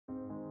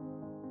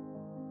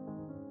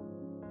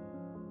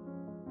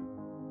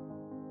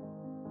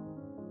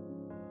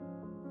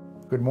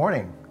Good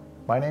morning.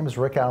 My name is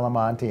Rick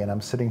Alimonti, and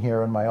I'm sitting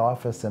here in my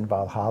office in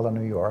Valhalla,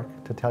 New York,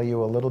 to tell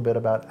you a little bit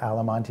about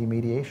Alimonti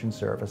Mediation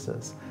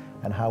Services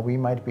and how we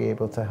might be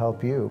able to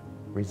help you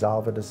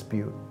resolve a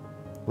dispute.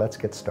 Let's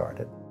get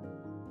started.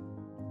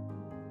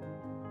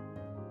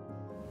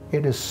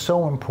 It is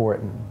so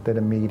important that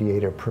a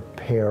mediator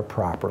prepare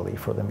properly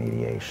for the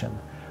mediation.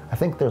 I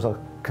think there's a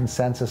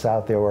consensus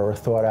out there or a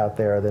thought out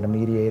there that a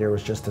mediator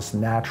is just this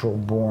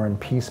natural-born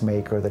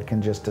peacemaker that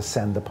can just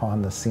descend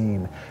upon the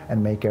scene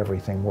and make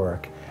everything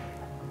work.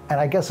 And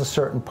I guess a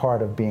certain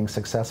part of being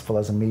successful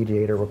as a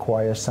mediator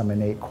requires some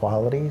innate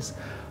qualities,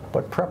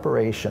 but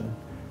preparation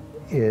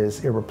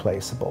is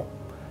irreplaceable.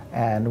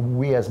 And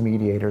we as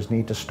mediators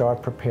need to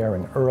start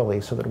preparing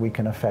early so that we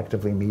can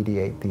effectively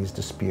mediate these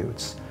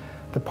disputes.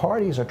 The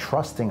parties are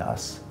trusting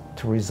us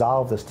to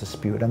resolve this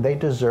dispute, and they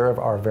deserve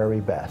our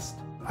very best.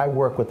 I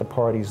work with the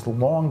parties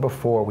long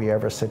before we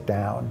ever sit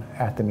down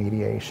at the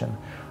mediation.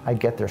 I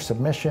get their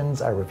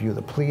submissions, I review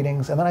the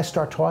pleadings, and then I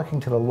start talking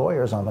to the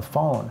lawyers on the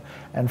phone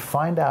and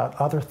find out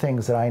other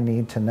things that I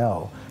need to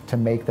know to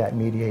make that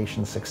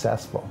mediation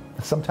successful.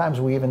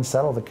 Sometimes we even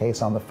settle the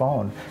case on the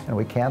phone and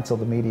we cancel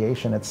the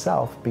mediation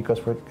itself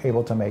because we're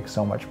able to make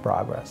so much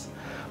progress.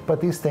 But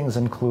these things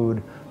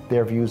include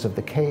their views of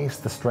the case,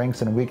 the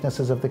strengths and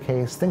weaknesses of the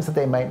case, things that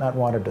they might not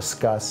want to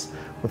discuss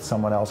with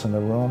someone else in the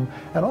room.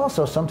 And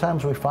also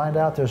sometimes we find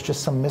out there's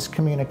just some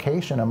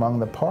miscommunication among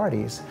the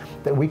parties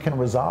that we can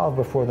resolve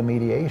before the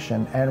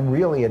mediation and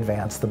really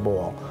advance the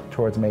ball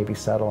towards maybe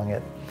settling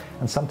it.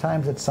 And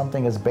sometimes it's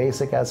something as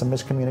basic as a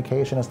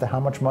miscommunication as to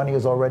how much money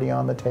is already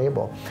on the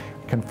table,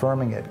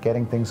 confirming it,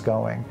 getting things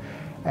going.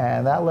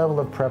 And that level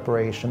of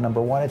preparation, number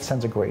one, it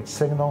sends a great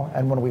signal.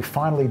 And when we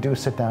finally do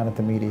sit down at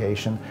the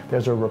mediation,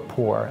 there's a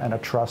rapport and a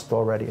trust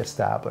already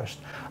established.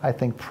 I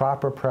think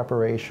proper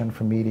preparation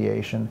for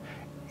mediation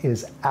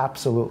is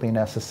absolutely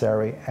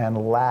necessary, and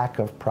lack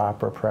of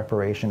proper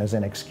preparation is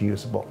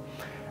inexcusable.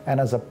 And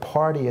as a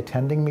party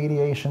attending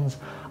mediations,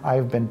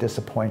 I've been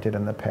disappointed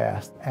in the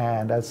past.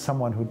 And as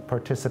someone who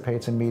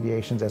participates in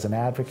mediations as an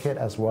advocate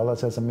as well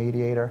as a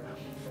mediator,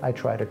 I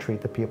try to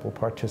treat the people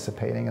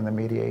participating in the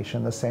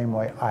mediation the same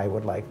way I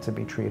would like to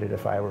be treated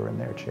if I were in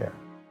their chair.